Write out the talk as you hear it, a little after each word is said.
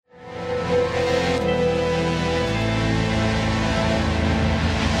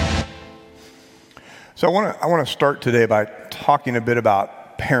So I want to start today by talking a bit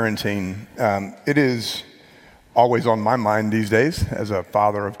about parenting. It is always on my mind these days as a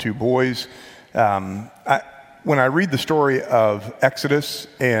father of two boys. When I read the story of Exodus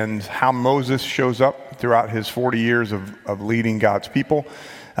and how Moses shows up throughout his 40 years of leading God's people,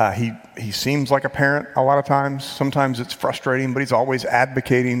 he seems like a parent a lot of times. Sometimes it's frustrating, but he's always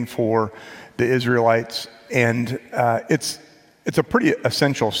advocating for the Israelites. And it's a pretty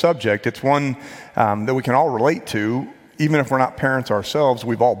essential subject. It's one that we can all relate to. Even if we're not parents ourselves,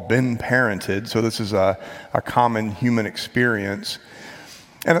 we've all been parented. So this is a common human experience.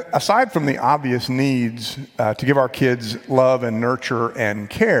 And aside from the obvious needs to give our kids love and nurture and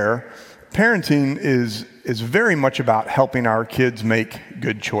care, parenting is very much about helping our kids make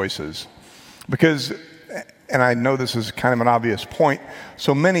good choices. Because, and I know this is kind of an obvious point,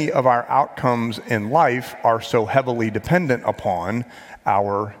 so many of our outcomes in life are so heavily dependent upon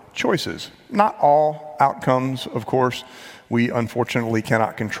our choices. Not all outcomes, of course. We unfortunately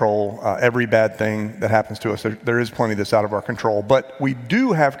cannot control every bad thing that happens to us. There is plenty that's out of our control, but we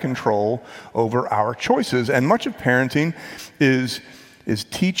do have control over our choices. And much of parenting is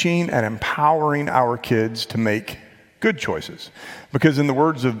teaching and empowering our kids to make good choices. Because in the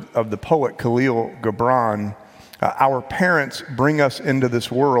words of the poet Khalil Gibran, our parents bring us into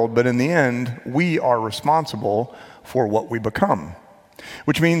this world, but in the end, we are responsible for what we become.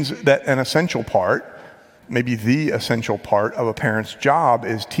 Which means that an essential part, maybe the essential part of a parent's job,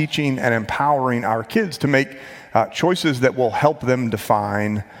 is teaching and empowering our kids to make choices that will help them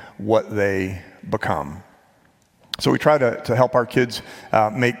define what they become. So we try to help our kids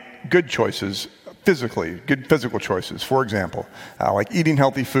make good choices physically, good physical choices. For example, like eating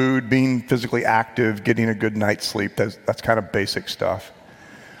healthy food, being physically active, getting a good night's sleep. That's kind of basic stuff.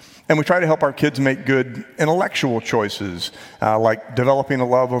 And we try to help our kids make good intellectual choices, like developing a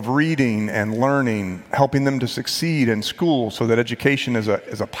love of reading and learning, helping them to succeed in school so that education is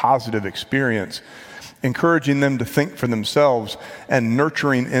a positive experience, encouraging them to think for themselves, and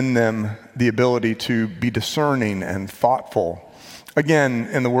nurturing in them the ability to be discerning and thoughtful. Again,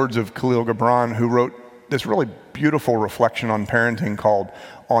 in the words of Khalil Gibran, who wrote this really beautiful reflection on parenting called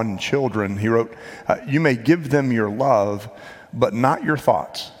On Children, he wrote, "You may give them your love, but not your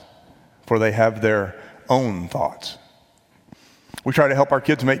thoughts, for they have their own thoughts." We try to help our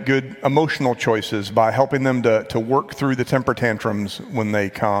kids make good emotional choices by helping them to work through the temper tantrums when they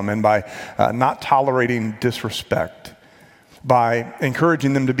come, and by not tolerating disrespect, by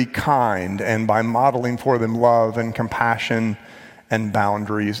encouraging them to be kind, and by modeling for them love and compassion and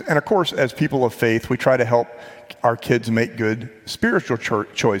boundaries. And of course, as people of faith, we try to help our kids make good spiritual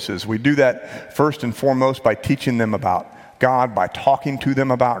choices. We do that first and foremost by teaching them about God, by talking to them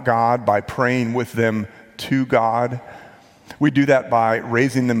about God, by praying with them to God. We do that by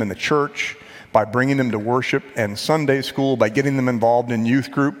raising them in the church, by bringing them to worship and Sunday school, by getting them involved in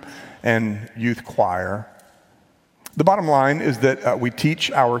youth group and youth choir. The bottom line is that we teach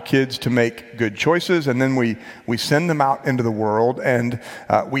our kids to make good choices, and then we send them out into the world, and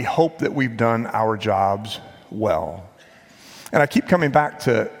we hope that we've done our jobs well. And I keep coming back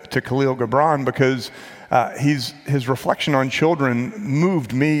to Khalil Gibran because his reflection on children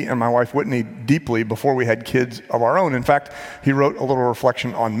moved me and my wife Whitney deeply before we had kids of our own. In fact, he wrote a little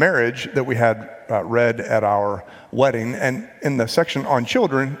reflection on marriage that we had read at our wedding. And in the section on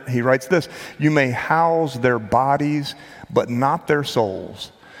children, he writes this: "You may house their bodies, but not their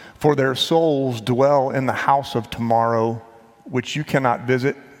souls. For their souls dwell in the house of tomorrow, which you cannot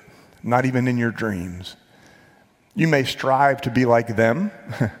visit, not even in your dreams. You may strive to be like them."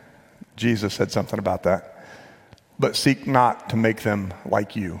 Jesus said something about that. "But seek not to make them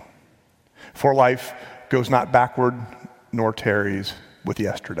like you. For life goes not backward, nor tarries with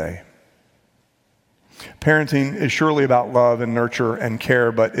yesterday." Parenting is surely about love and nurture and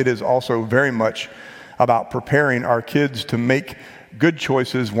care, but it is also very much about preparing our kids to make good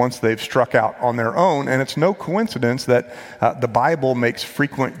choices once they've struck out on their own. And it's no coincidence that the Bible makes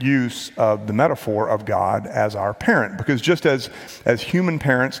frequent use of the metaphor of God as our parent. Because just as human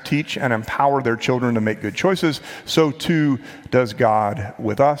parents teach and empower their children to make good choices, so too does God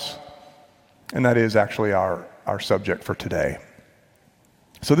with us. And that is actually our subject for today.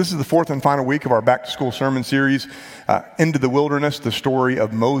 So this is the fourth and final week of our Back to School sermon series, Into the Wilderness, the story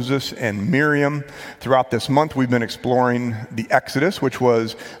of Moses and Miriam. Throughout this month, we've been exploring the Exodus, which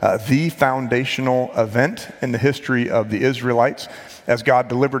was the foundational event in the history of the Israelites as God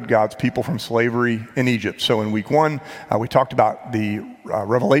delivered God's people from slavery in Egypt. So in week one, we talked about the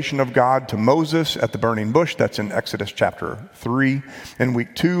revelation of God to Moses at the burning bush. That's in Exodus chapter 3. In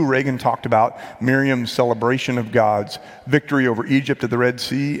week 2, Reagan talked about Miriam's celebration of God's victory over Egypt at the Red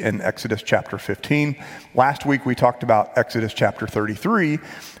Sea in Exodus chapter 15. Last week, we talked about Exodus chapter 33,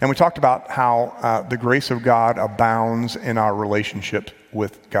 and we talked about how the grace of God abounds in our relationship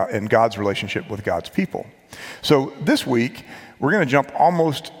with God, in God's relationship with God's people. So this week, we're going to jump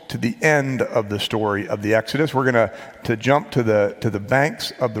almost to the end of the story of the Exodus. We're going to jump to the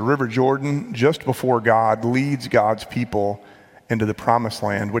banks of the River Jordan just before God leads God's people into the Promised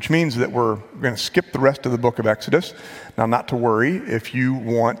Land, which means that we're going to skip the rest of the book of Exodus. Now, not to worry, if you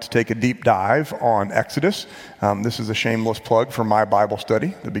want to take a deep dive on Exodus, this is a shameless plug for my Bible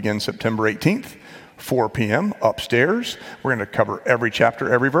study that begins September 18th. 4 p.m. upstairs. We're going to cover every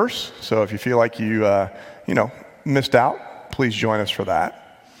chapter, every verse. So if you feel like you missed out, please join us for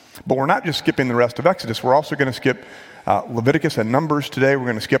that. But we're not just skipping the rest of Exodus. We're also going to skip Leviticus and Numbers today. We're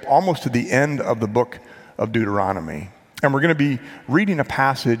going to skip almost to the end of the book of Deuteronomy. And we're going to be reading a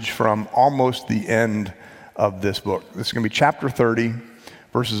passage from almost the end of this book. This is going to be chapter 30,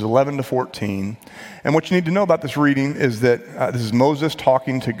 verses 11 to 14. And what you need to know about this reading is that this is Moses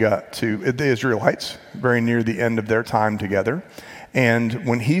talking to the Israelites very near the end of their time together. And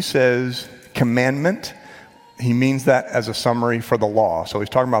when he says commandment, he means that as a summary for the law. So he's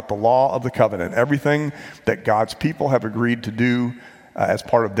talking about the law of the covenant, everything that God's people have agreed to do as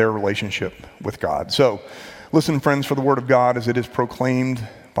part of their relationship with God. So listen, friends, for the word of God as it is proclaimed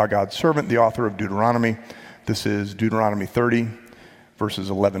by God's servant, the author of Deuteronomy. This is Deuteronomy 30, verses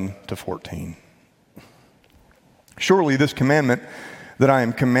 11 to 14. Surely this commandment that I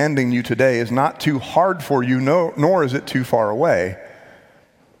am commanding you today is not too hard for you, nor is it too far away.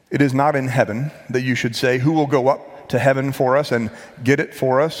 It is not in heaven that you should say, who will go up to heaven for us and get it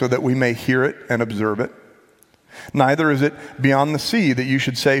for us so that we may hear it and observe it? Neither is it beyond the sea that you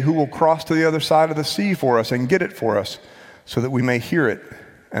should say, who will cross to the other side of the sea for us and get it for us so that we may hear it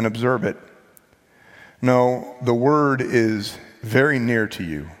and observe it? No, the word is very near to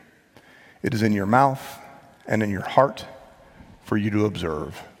you. It is in your mouth and in your heart for you to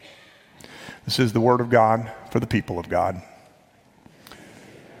observe. This is the word of God for the people of God.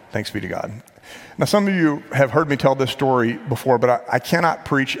 Thanks be to God. Now, some of you have heard me tell this story before, but I cannot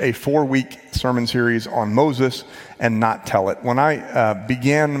preach a 4-week sermon series on Moses and not tell it. When I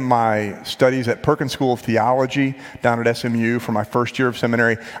began my studies at Perkins School of Theology down at SMU for my first year of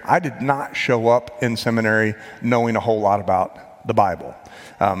seminary, I did not show up in seminary knowing a whole lot about the Bible.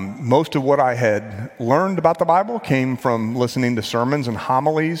 Most of what I had learned about the Bible came from listening to sermons and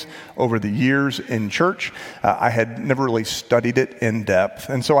homilies over the years in church. I had never really studied it in depth.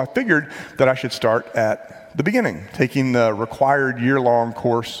 And so I figured that I should start at the beginning, taking the required year-long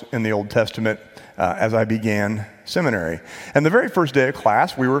course in the Old Testament as I began seminary. And the very first day of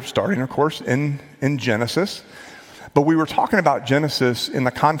class, we were starting a course in Genesis. But we were talking about Genesis in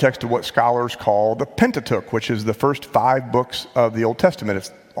the context of what scholars call the Pentateuch, which is the first 5 books of the Old Testament.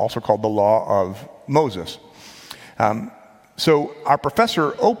 It's also called the Law of Moses. So our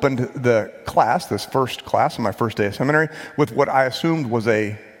professor opened the class, this first class on my first day of seminary, with what I assumed was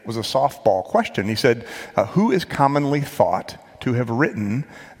a softball question. He said, who is commonly thought to have written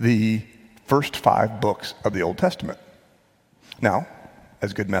the first 5 books of the Old Testament? Now,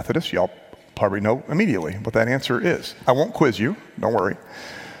 as good Methodists, y'all probably know immediately what that answer is. I won't quiz you, don't worry.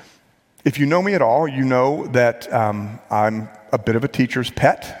 If you know me at all, you know that I'm a bit of a teacher's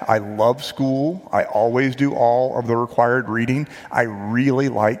pet. I love school. I always do all of the required reading. I really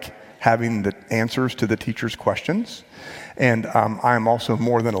like having the answers to the teacher's questions. And I'm also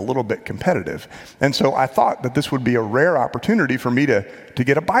more than a little bit competitive. And so I thought that this would be a rare opportunity for me to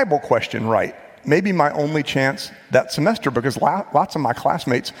get a Bible question right. Maybe my only chance that semester, because lots of my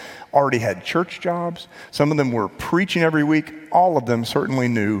classmates already had church jobs. Some of them were preaching every week. All of them certainly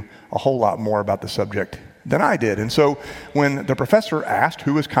knew a whole lot more about the subject than I did. And so when the professor asked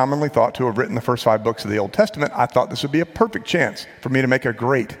who is commonly thought to have written the first 5 books of the Old Testament, I thought this would be a perfect chance for me to make a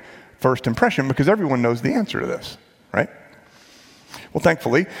great first impression because everyone knows the answer to this, right? Well,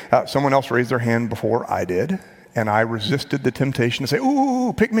 thankfully, someone else raised their hand before I did, and I resisted the temptation to say,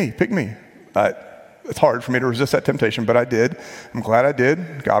 ooh, pick me. It's hard for me to resist that temptation, but I did. I'm glad I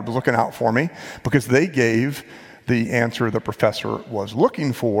did. God was looking out for me because they gave the answer the professor was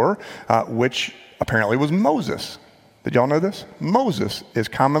looking for, which apparently was Moses. Did y'all know this? Moses is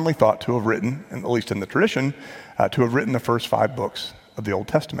commonly thought to have written, at least in the tradition, to have written the first 5 books of the Old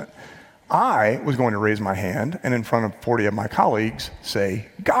Testament. I was going to raise my hand and in front of 40 of my colleagues say,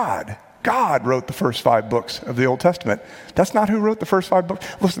 God wrote the first 5 books of the Old Testament. That's not who wrote the first 5 books.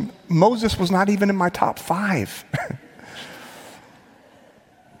 Listen, Moses was not even in my top 5.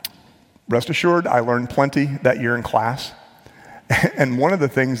 Rest assured, I learned plenty that year in class. And one of the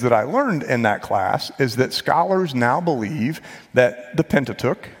things that I learned in that class is that scholars now believe that the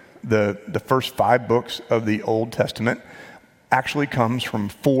Pentateuch, the first 5 books of the Old Testament, actually comes from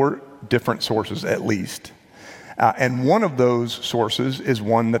 4 different sources at least. And one of those sources is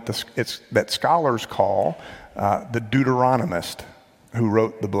one that scholars call the Deuteronomist, who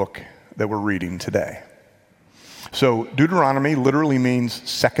wrote the book that we're reading today. So Deuteronomy literally means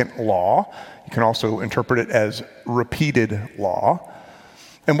second law. You can also interpret it as repeated law.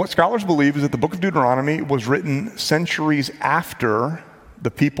 And what scholars believe is that the book of Deuteronomy was written centuries after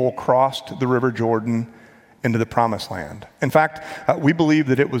the people crossed the River Jordan into the Promised Land. In fact, we believe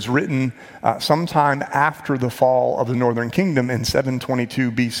that it was written sometime after the fall of the Northern Kingdom in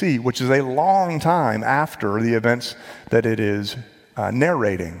 722 BC, which is a long time after the events that it is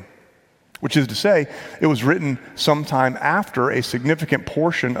narrating. Which is to say, it was written sometime after a significant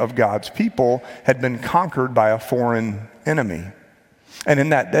portion of God's people had been conquered by a foreign enemy. And in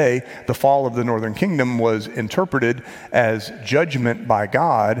that day, the fall of the Northern Kingdom was interpreted as judgment by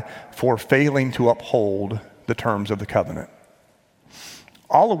God for failing to uphold the terms of the covenant.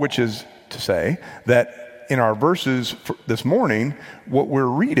 All of which is to say that in our verses this morning, what we're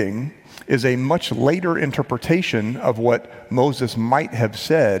reading is a much later interpretation of what Moses might have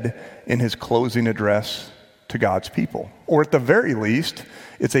said in his closing address to God's people. Or at the very least,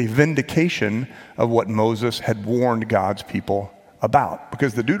 it's a vindication of what Moses had warned God's people about.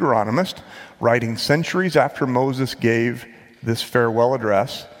 Because the Deuteronomist, writing centuries after Moses gave this farewell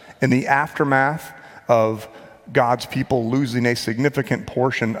address, in the aftermath of God's people losing a significant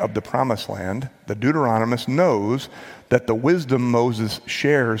portion of the Promised Land, the Deuteronomist knows that the wisdom Moses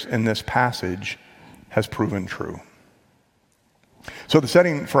shares in this passage has proven true. So the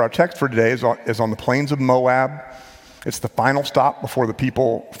setting for our text for today is on the plains of Moab. It's the final stop before the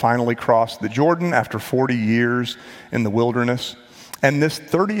people finally cross the Jordan after 40 years in the wilderness. And this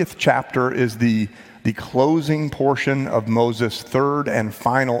 30th chapter is the closing portion of Moses' third and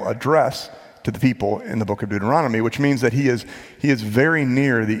final address to the people in the book of Deuteronomy, which means that he is very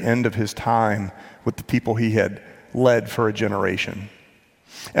near the end of his time with the people he had led for a generation.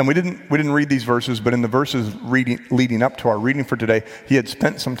 And we didn't read these verses, but in the verses leading up to our reading for today, he had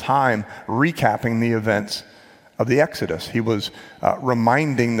spent some time recapping the events of the Exodus. He was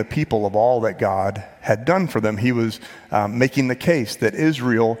reminding the people of all that God had done for them. He was making the case that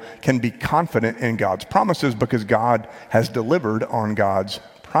Israel can be confident in God's promises because God has delivered on God's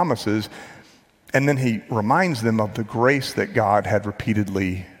promises. And then he reminds them of the grace that God had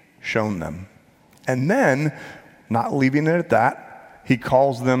repeatedly shown them. And then, not leaving it at that, he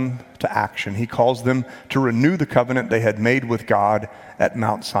calls them to action. He calls them to renew the covenant they had made with God at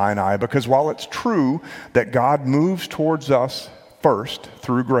Mount Sinai. Because while it's true that God moves towards us first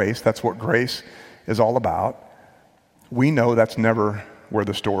through grace, that's what grace is all about, we know that's never where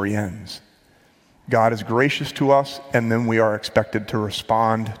the story ends. God is gracious to us, and then we are expected to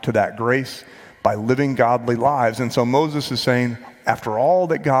respond to that grace by living godly lives. And so Moses is saying, after all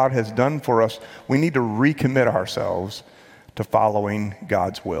that God has done for us, we need to recommit ourselves to following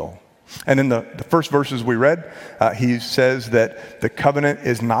God's will. And in the first verses we read, he says that the covenant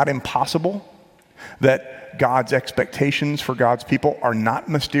is not impossible, that God's expectations for God's people are not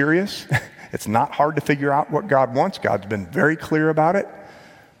mysterious. It's not hard to figure out what God wants. God's been very clear about it.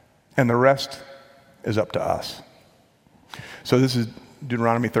 And the rest is up to us. So this is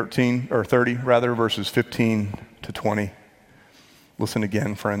Deuteronomy 30, verses 15 to 20. Listen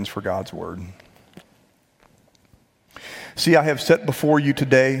again, friends, for God's word. See, I have set before you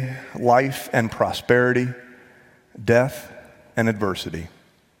today life and prosperity, death and adversity.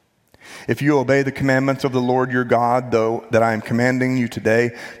 If you obey the commandments of the Lord your God, though that I am commanding you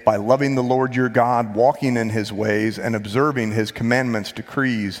today, by loving the Lord your God, walking in his ways, and observing his commandments,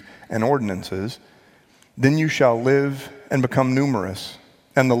 decrees, and ordinances, then you shall live and become numerous,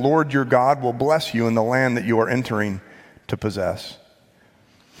 and the Lord your God will bless you in the land that you are entering to possess.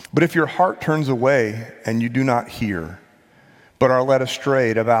 But if your heart turns away and you do not hear, but are led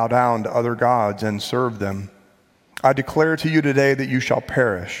astray to bow down to other gods and serve them, I declare to you today that you shall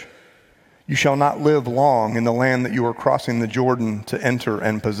perish. You shall not live long in the land that you are crossing the Jordan to enter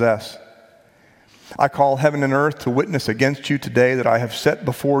and possess. I call heaven and earth to witness against you today that I have set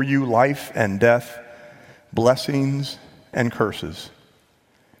before you life and death, blessings and curses.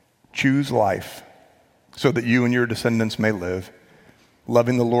 Choose life so that you and your descendants may live,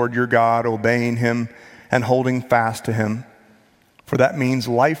 loving the Lord your God, obeying him, and holding fast to him. For that means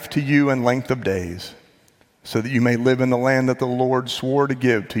life to you and length of days, so that you may live in the land that the Lord swore to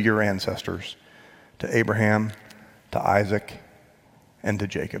give to your ancestors, to Abraham, to Isaac, and to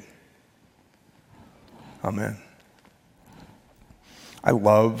Jacob. Amen. I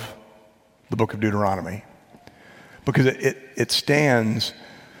love the book of Deuteronomy because it stands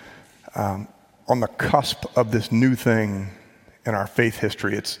on the cusp of this new thing in our faith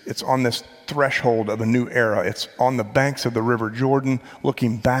history. It's on this threshold of a new era. It's on the banks of the River Jordan,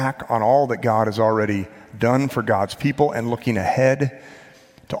 looking back on all that God has already done for God's people and looking ahead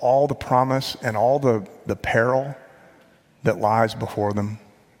to all the promise and all the peril that lies before them.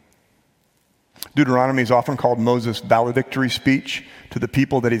 Deuteronomy is often called Moses' valedictory speech to the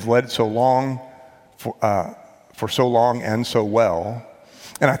people that he's led so long, for so long and so well.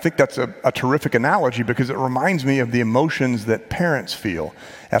 And I think that's a terrific analogy because it reminds me of the emotions that parents feel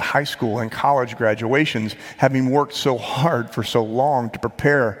at high school and college graduations, having worked so hard for so long to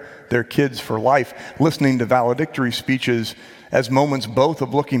prepare their kids for life, listening to valedictory speeches as moments both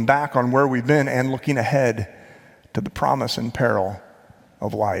of looking back on where we've been and looking ahead to the promise and peril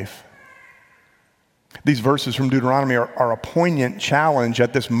of life. These verses from Deuteronomy are a poignant challenge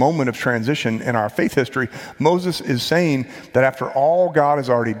at this moment of transition in our faith history. Moses is saying that after all God has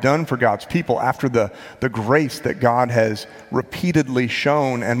already done for God's people, after the grace that God has repeatedly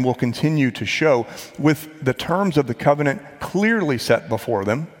shown and will continue to show, with the terms of the covenant clearly set before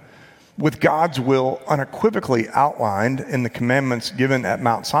them, with God's will unequivocally outlined in the commandments given at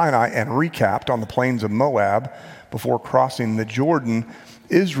Mount Sinai and recapped on the plains of Moab before crossing the Jordan,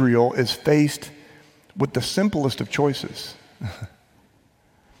 Israel is faced with the simplest of choices.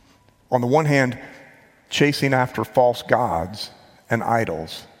 On the one hand, chasing after false gods and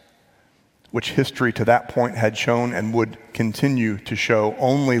idols, which history to that point had shown and would continue to show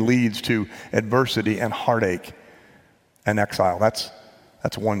only leads to adversity and heartache and exile. That's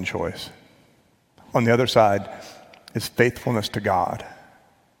one choice. On the other side is faithfulness to God,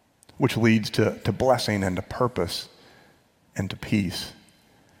 which leads to blessing and to purpose and to peace.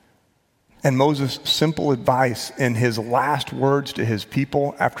 And Moses' simple advice in his last words to his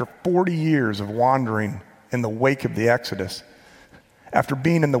people after 40 years of wandering in the wake of the Exodus, after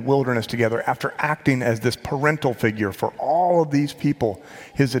being in the wilderness together, after acting as this parental figure for all of these people,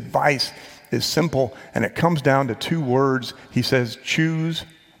 his advice is simple, and it comes down to two words. He says, choose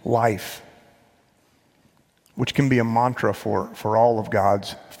life, which can be a mantra for all of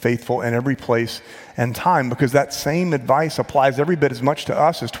God's faithful in every place and time, because that same advice applies every bit as much to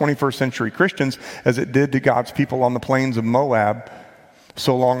us as 21st century Christians as it did to God's people on the plains of Moab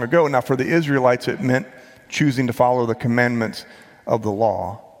so long ago. Now, for the Israelites, it meant choosing to follow the commandments of the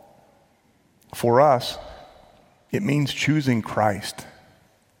law. For us, it means choosing Christ.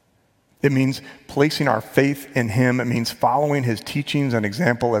 It means placing our faith in him. It means following his teachings and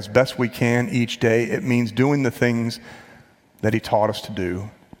example as best we can each day. It means doing the things that he taught us to do.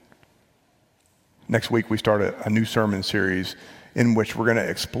 Next week, we start a new sermon series in which we're going to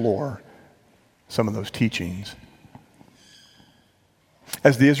explore some of those teachings.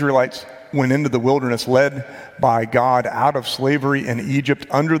 As the Israelites went into the wilderness, led by God out of slavery in Egypt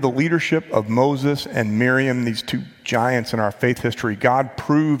under the leadership of Moses and Miriam, these two giants in our faith history, God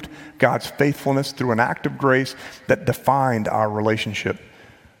proved God's faithfulness through an act of grace that defined our relationship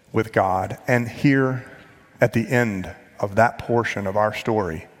with God. And here, at the end of that portion of our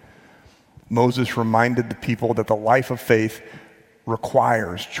story, Moses reminded the people that the life of faith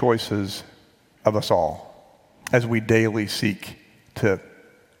requires choices of us all as we daily seek to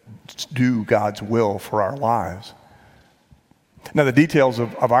do God's will for our lives. Now, the details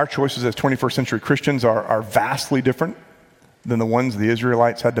of our choices as 21st century Christians are vastly different than the ones the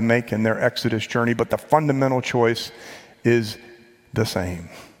Israelites had to make in their Exodus journey, but the fundamental choice is the same: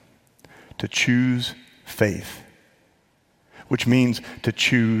 to choose faith, which means to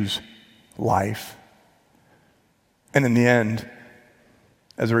choose life. And in the end,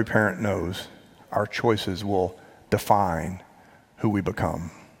 as every parent knows, our choices will define who we become.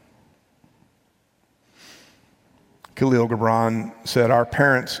 Khalil Gibran said, "Our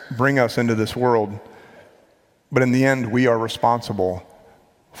parents bring us into this world, but in the end, we are responsible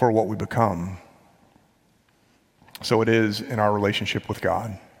for what we become." So it is in our relationship with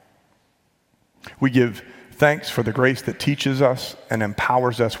God. We give thanks for the grace that teaches us and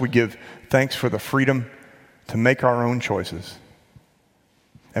empowers us. We give thanks for the freedom to make our own choices.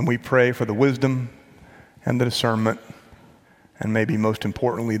 And we pray for the wisdom and the discernment, and maybe most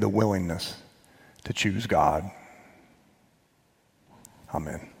importantly, the willingness to choose God.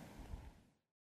 Amen.